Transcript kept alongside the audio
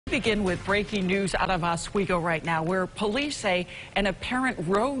Begin with breaking news out of Oswego right now, where police say an apparent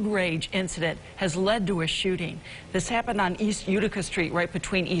road rage incident has led to a shooting. This happened on East Utica Street, right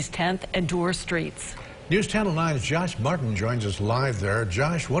between East 10th and Dorr Streets. News Channel 9's Josh Martin joins us live there.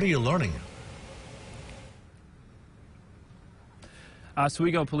 Josh, what are you learning?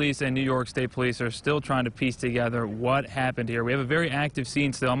 Oswego police and New York State police are still trying to piece together what happened here. We have a very active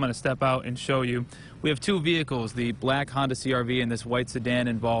scene still. I'm going to step out and show you. We have two vehicles, the black Honda CR-V and this white sedan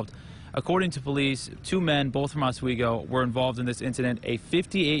involved. According to police, two men, both from Oswego, were involved in this incident. A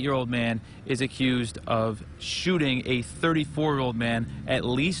 58-year-old man is accused of shooting a 34-year-old man at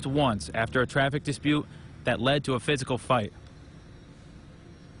least once after a traffic dispute that led to a physical fight.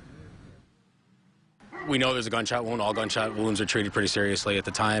 We know there's a gunshot wound. All gunshot wounds are treated pretty seriously at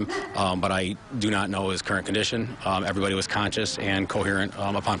the time, but I do not know his current condition. Everybody was conscious and coherent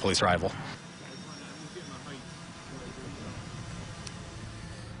upon police arrival.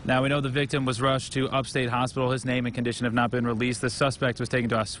 Now, we know the victim was rushed to Upstate Hospital. His name and condition have not been released. The suspect was taken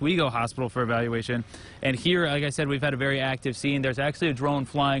to Oswego Hospital for evaluation. And here, like I said, we've had a very active scene. There's actually a drone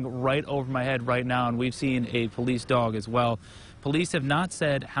flying right over my head right now, and we've seen a police dog as well. Police have not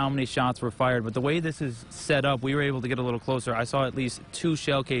said how many shots were fired, but the way this is set up, we were able to get a little closer. I saw at least 2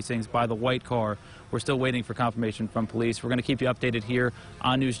 shell casings by the white car. We're still waiting for confirmation from police. We're going to keep you updated here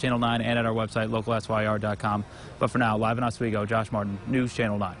on News Channel 9 and at our website, localsyr.com. But for now, live in Oswego, Josh Martin, News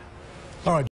Channel 9. All right.